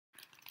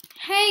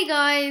Hey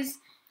guys,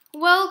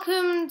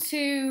 welcome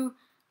to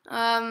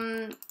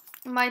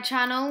my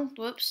channel.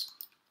 Whoops,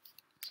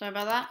 sorry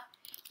about that.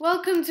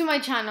 Welcome to my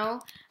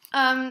channel.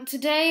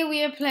 Today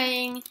we are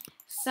playing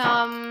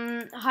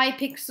some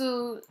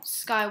Hypixel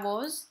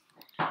Skywars.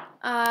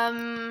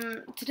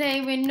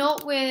 Today we're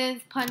not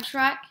with Punch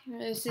Rack.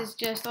 This is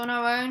just on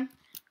our own.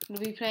 We'll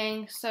be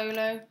playing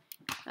solo,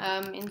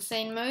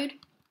 insane mode.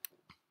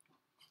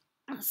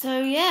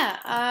 So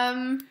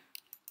yeah,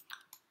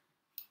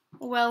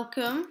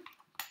 welcome.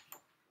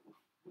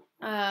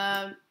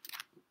 I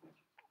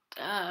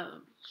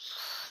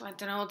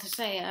don't know what to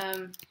say.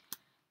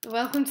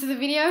 Welcome to the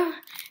video,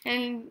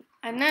 and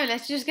I don't know,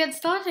 let's just get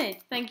started.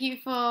 Thank you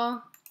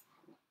for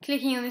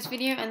clicking on this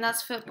video, and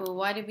that's football.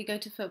 Why did we go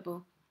to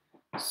football?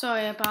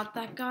 Sorry about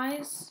that,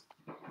 guys.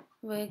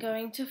 We're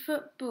going to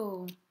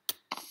football,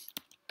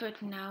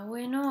 but now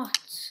we're not.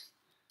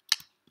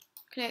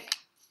 Click.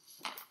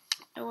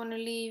 I want to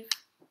leave.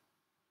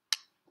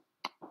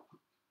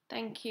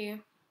 Thank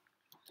you.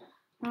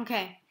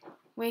 Okay,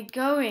 we're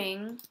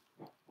going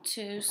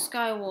to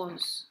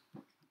Skywars,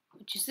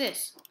 which is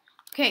this.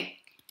 Okay,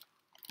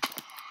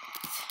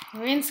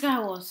 we're in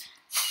Skywars.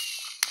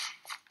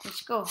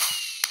 Let's go.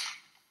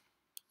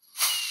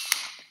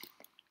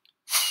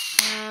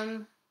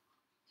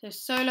 So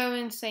solo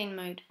insane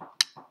mode.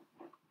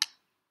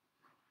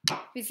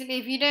 Basically,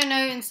 if you don't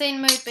know,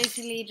 insane mode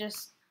basically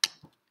just,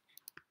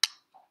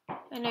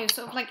 I know,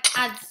 sort of like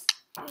adds.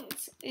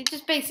 It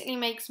just basically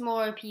makes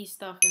more OP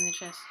stuff in the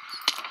chest.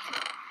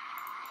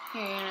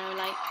 Here, you know,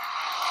 like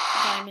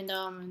diamond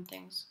armor and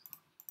things.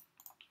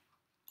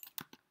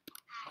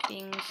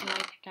 Things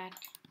like that.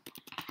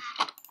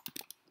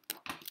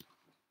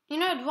 You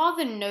know, I'd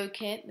rather no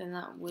kit than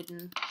that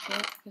wooden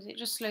kit, because it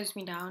just slows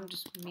me down,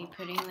 just me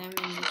putting them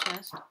in the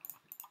chest.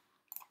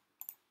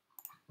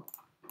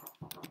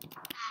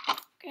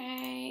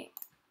 Okay.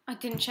 I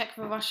didn't check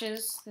for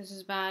rushes. This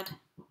is bad.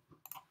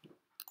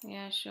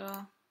 Yeah,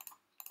 sure.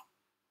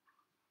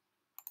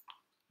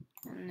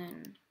 And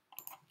then...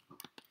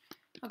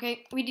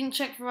 Okay, we didn't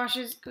check for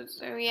rushes,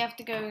 so we have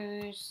to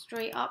go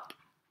straight up.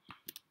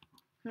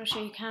 I'm not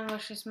sure you can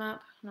rush this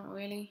map. Not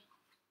really.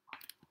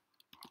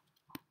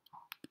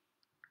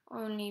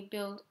 Only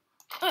build...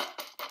 Oh!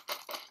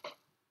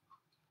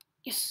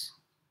 Yes!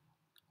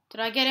 Did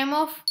I get him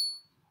off?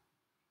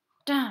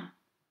 Damn!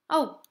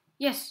 Oh!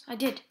 Yes, I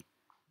did.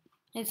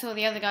 I saw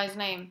the other guy's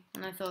name,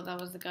 and I thought that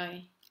was the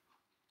guy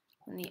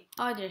on the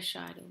other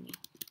side of me.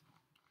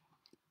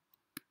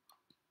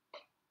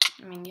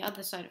 I mean, the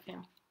other side of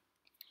him.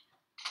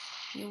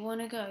 You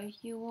wanna go?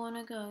 You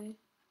wanna go?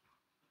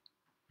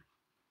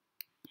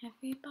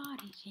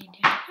 Everybody's in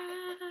there.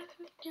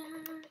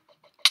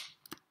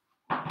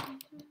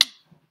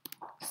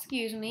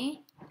 Excuse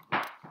me.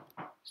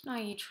 It's not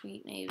how you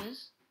treat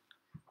neighbours.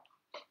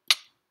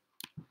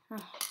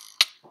 Oh,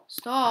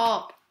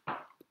 stop.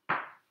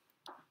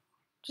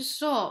 Just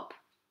stop.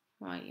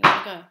 Right, you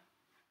wanna go?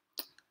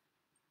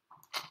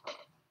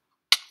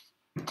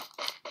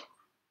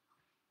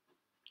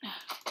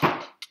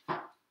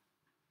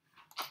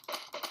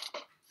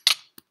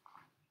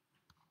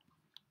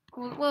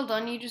 Well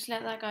done, you just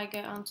let that guy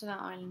get onto that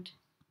island.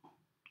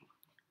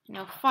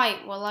 Now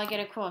fight while I get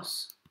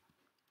across.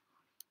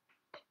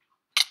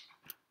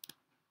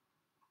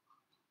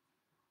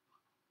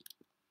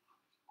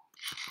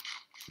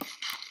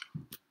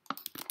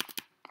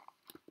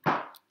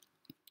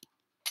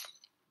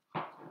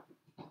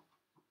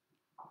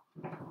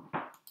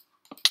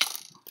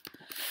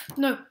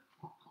 No.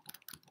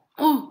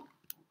 Oh.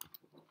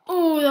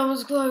 Oh, that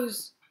was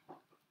close.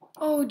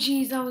 Oh,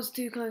 jeez, that was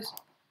too close.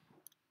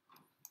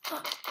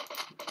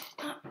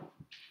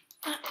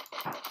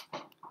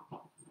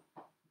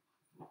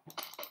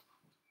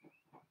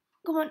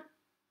 Come on.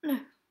 No.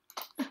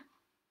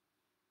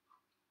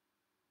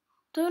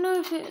 Don't know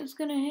if it's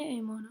gonna hit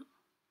him or not.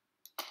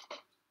 I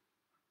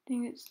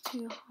think it's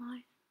too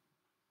high.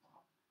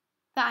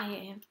 That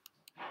hit him.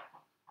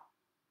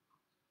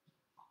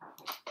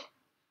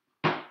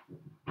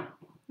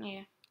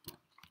 Yeah.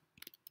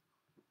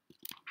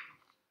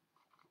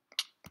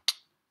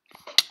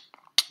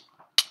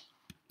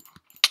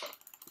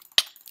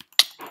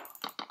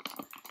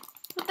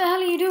 What the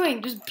hell are you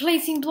doing? Just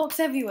placing blocks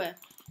everywhere.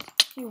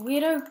 You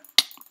weirdo.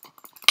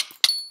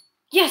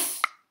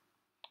 Yes!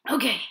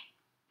 Okay.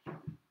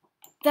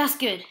 That's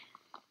good.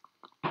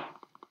 And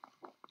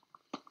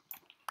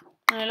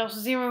I lost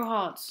 0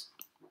 hearts.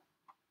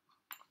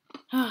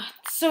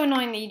 It's so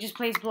annoying that you just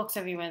place blocks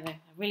everywhere though. I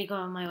really got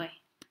on my way.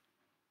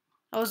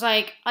 I was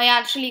like, I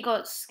actually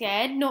got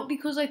scared, not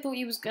because I thought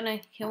he was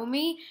gonna kill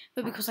me,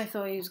 but because I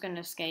thought he was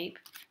gonna escape.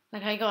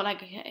 Like, I got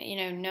like, you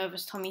know,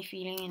 nervous tummy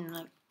feeling and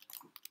like,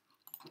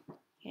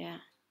 yeah,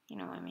 you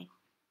know what I mean.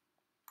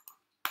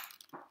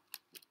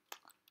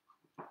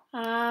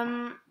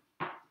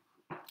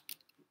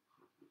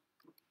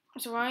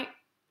 It's alright.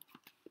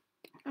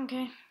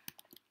 Okay.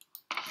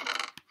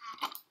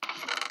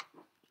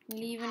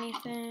 Leave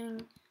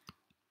anything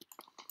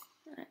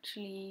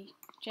actually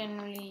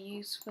generally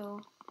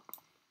useful.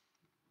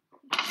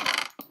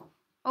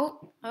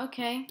 Oh,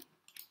 okay.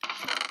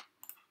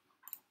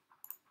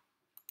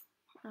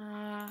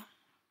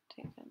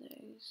 Take out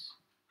those.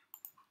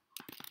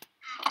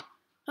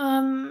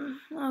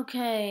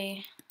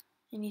 Okay.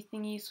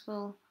 Anything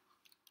useful?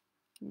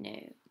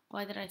 No.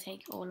 Why did I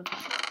take all of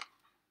that?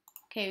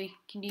 Okay, we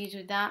can use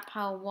with that.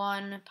 Power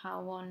 1,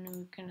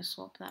 we're gonna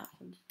swap that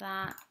for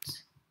that.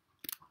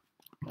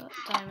 Got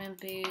diamond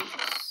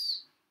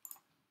boots.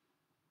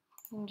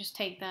 We can just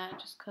take that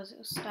just because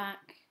it'll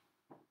stack.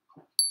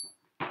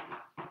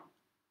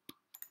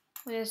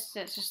 Let's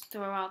just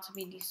throw out to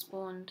be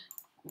despawned.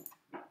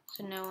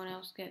 So no one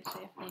else gets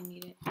it if they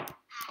need it.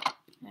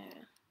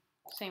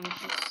 Same with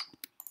this.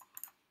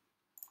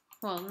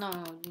 Well, no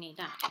one would need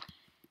that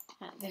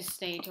at this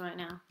stage right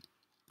now.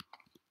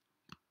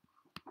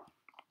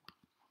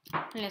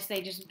 Unless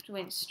they just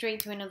went straight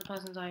to another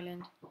person's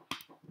island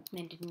and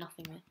then did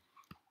nothing with it.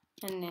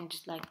 And then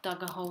just like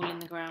dug a hole in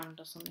the ground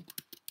or something.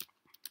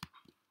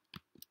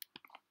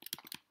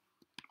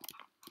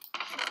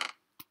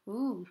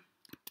 Ooh.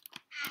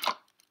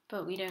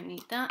 But we don't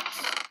need that.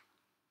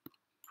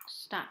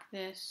 Stack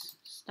this,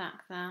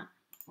 stack that,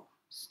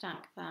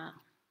 stack that.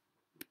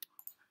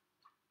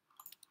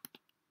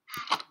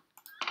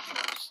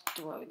 Just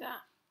throw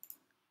that.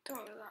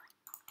 Throw that.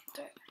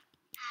 Throw it.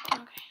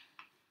 Okay.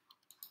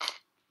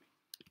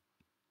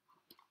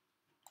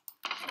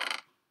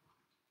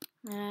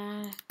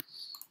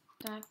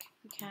 Stack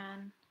if we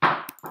can.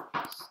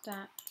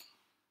 Stack.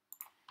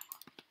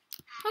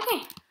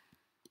 Okay.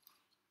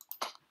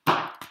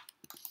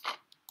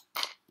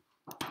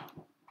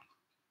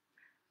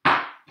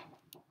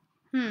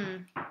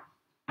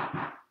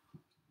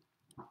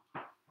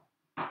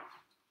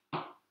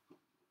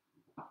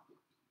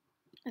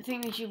 I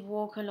think we should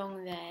walk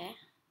along there.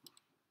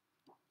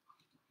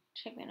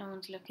 Check that no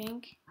one's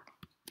looking.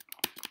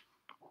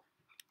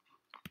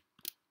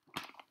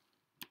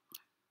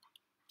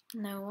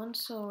 No one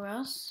saw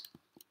us.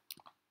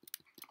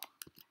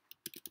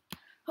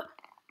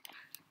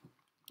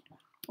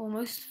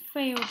 Almost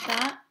failed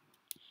that.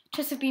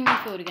 Chest of being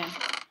refilled again.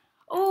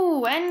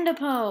 Oh, ender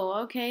pearl.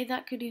 Okay,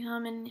 that could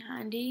come in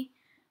handy.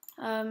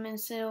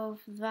 Instead of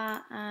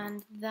that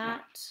and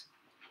that.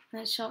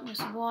 That's sharpness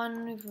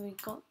 1. We've already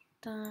got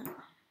that.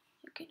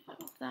 Okay,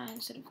 that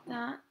instead of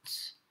that.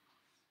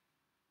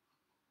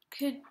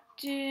 Could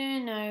do.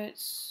 No,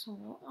 it's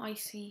what I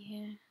see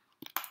here.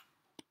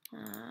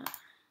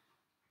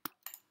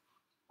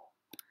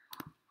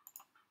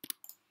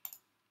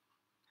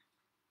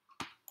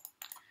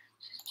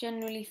 Just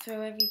generally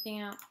throw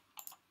everything out.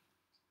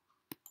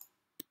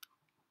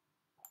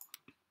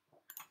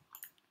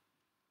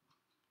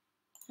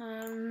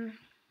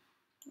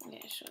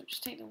 Yeah, sure,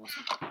 just take the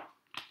water.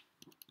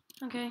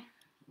 Okay.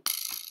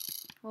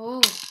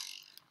 Oh,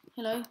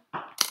 hello.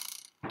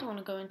 Don't want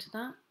to go into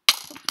that.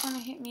 Stop trying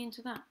to hit me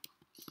into that.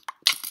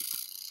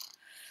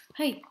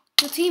 Hey,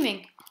 you're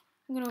teaming.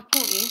 I'm going to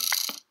report you.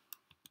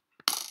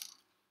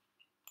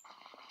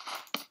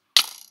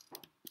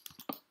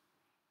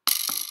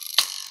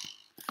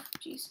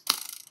 Jeez.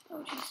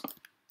 Oh, jeez.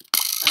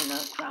 Oh no,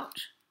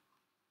 crouch.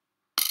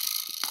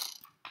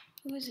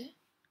 Who is it?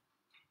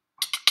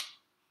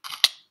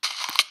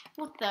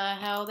 What the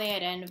hell? They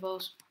had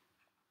endables.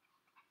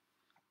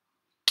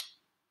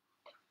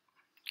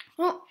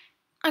 Oh,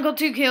 I got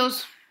 2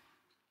 kills.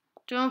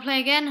 Do you want to play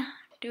again?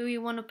 Do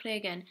you want to play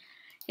again?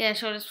 Yeah,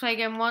 so let's play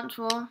again once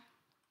more.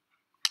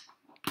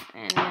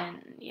 And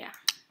then, yeah.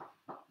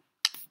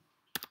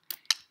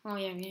 Oh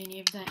yeah, we only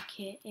have that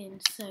kit in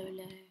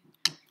solo.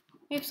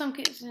 We have some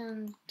kits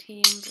in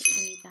team, but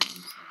we need that in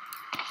solo.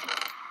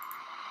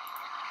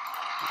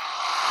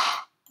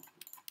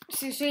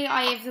 See,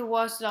 I have the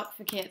worst luck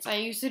for kits. I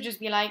used to just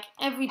be like,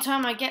 every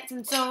time I get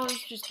 10 souls,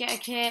 just get a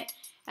kit.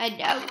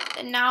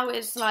 And now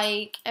it's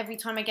like, every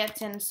time I get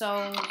 10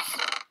 souls,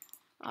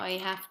 I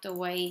have to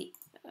wait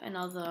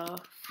another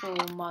 4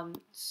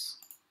 months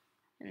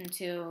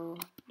until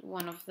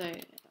one of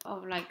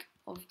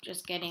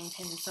just getting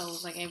 10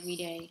 souls like every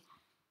day.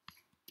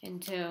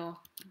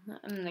 Until,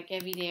 like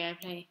every day I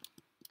play.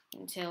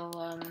 Until,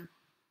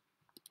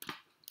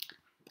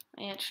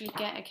 I actually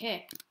get a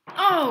kit.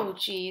 Oh,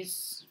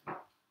 jeez.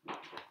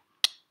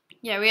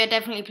 Yeah, we are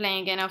definitely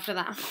playing again after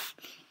that.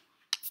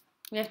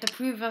 We have to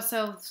prove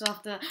ourselves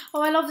after.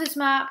 Oh, I love this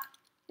map.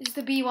 It's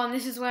the B one.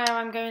 This is where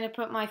I'm going to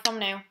put my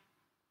thumbnail.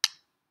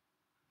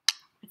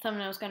 My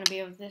thumbnail is going to be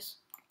of this.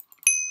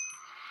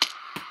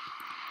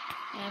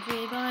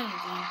 Everybody's in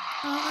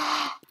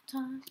hard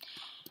time.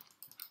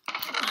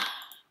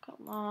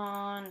 Come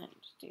on,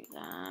 let's do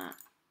that.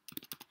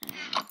 And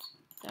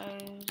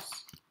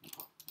those.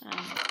 And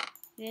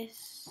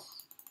this.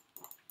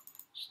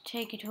 Just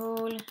take it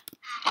all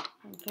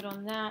and put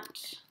on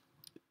that.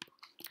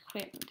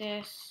 Click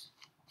this.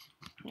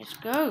 Let's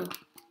go.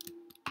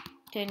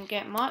 Didn't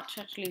get much.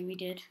 Actually, we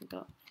did. We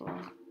got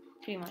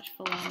pretty much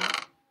full armor.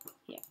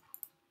 Yeah.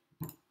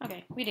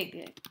 Okay, we did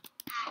good.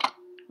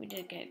 We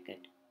did get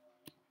good.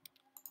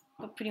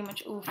 Got pretty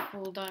much all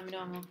full diamond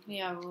armor.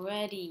 We are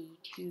ready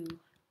to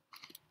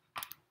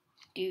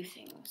do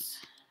things.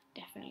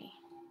 Definitely.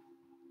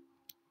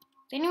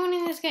 Is anyone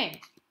in this game?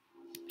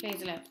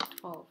 Plays left.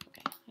 12.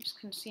 Okay. I just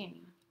couldn't see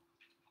anyone.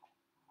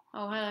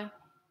 Oh, hello.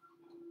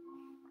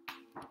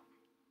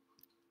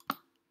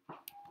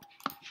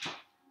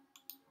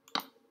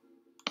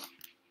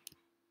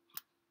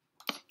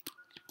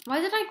 Why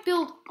did I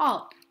build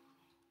up?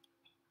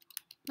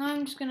 Now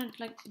I'm just gonna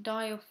like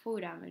die of full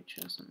damage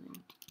or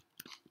something.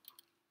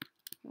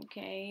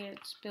 Okay,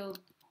 let's build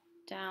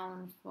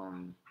down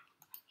from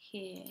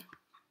here.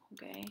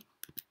 Okay.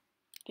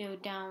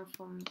 Build down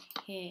from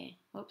here.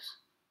 Oops.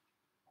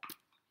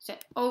 So,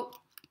 oh,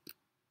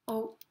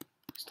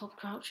 stop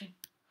crouching.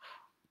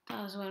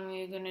 That was when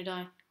we were gonna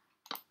die.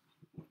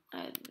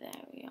 There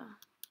we are.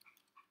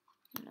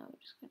 Now we're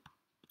just gonna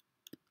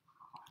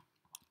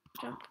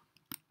jump.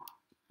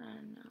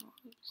 And now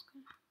we're just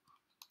gonna.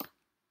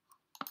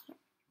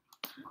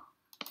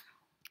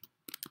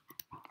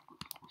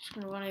 Just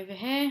gonna run over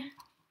here.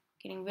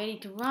 Getting ready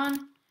to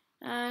run.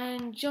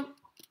 And jump.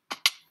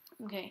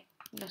 Okay,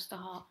 lost the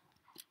heart.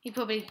 He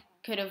probably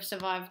could have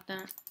survived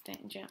that.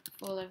 Don't jump,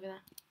 fall over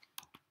there.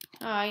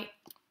 Alright,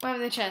 where are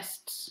the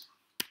chests?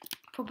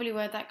 Probably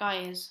where that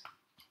guy is.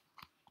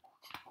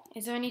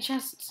 Is there any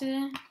chests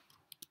here?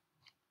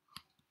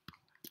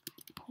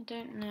 I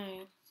don't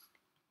know.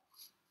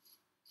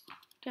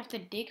 Do you have to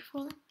dig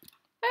for them?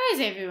 Where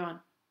is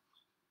everyone?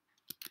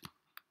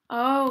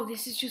 Oh,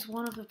 this is just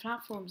one of the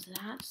platforms.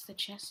 That's the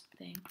chest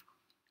thing.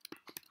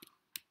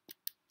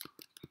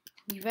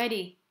 You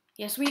ready?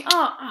 Yes, we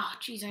are. Oh,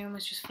 jeez, I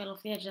almost just fell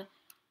off the edge there.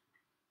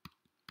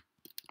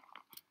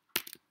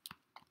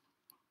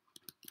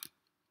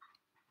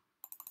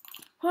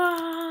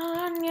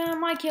 Yeah,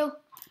 my kill.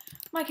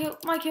 My kill.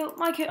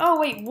 Oh,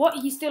 wait, what?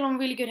 He's still on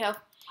really good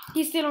health.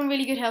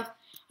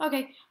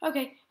 Okay.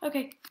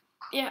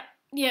 Yeah,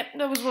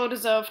 that was well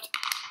deserved.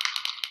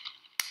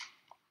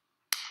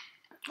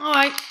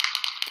 Alright.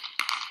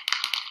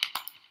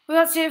 Well,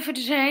 that's it for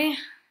today.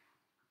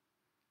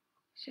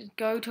 Just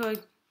go to a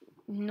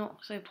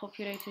not so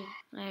populated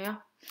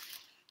area.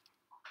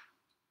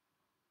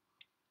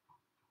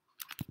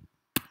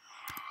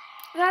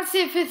 That's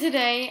it for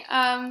today.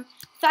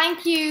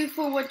 Thank you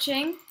for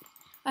watching.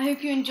 I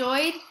hope you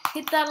enjoyed.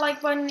 Hit that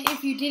like button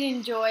if you did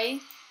enjoy.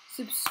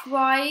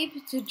 Subscribe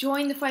to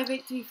join the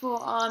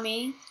 5834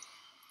 army.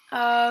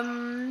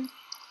 And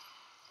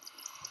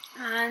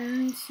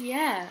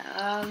yeah,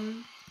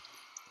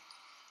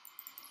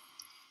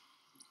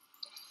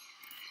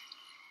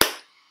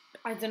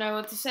 I don't know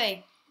what to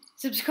say.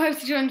 Subscribe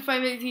to join the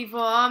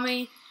 5834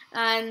 army,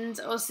 and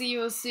I'll see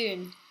you all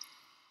soon.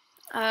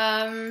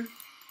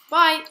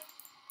 Bye.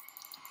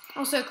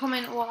 Also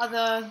comment what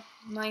other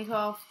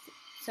Minecraft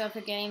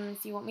server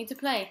games you want me to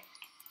play.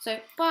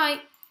 So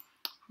bye.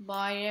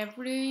 Bye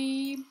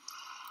everybody.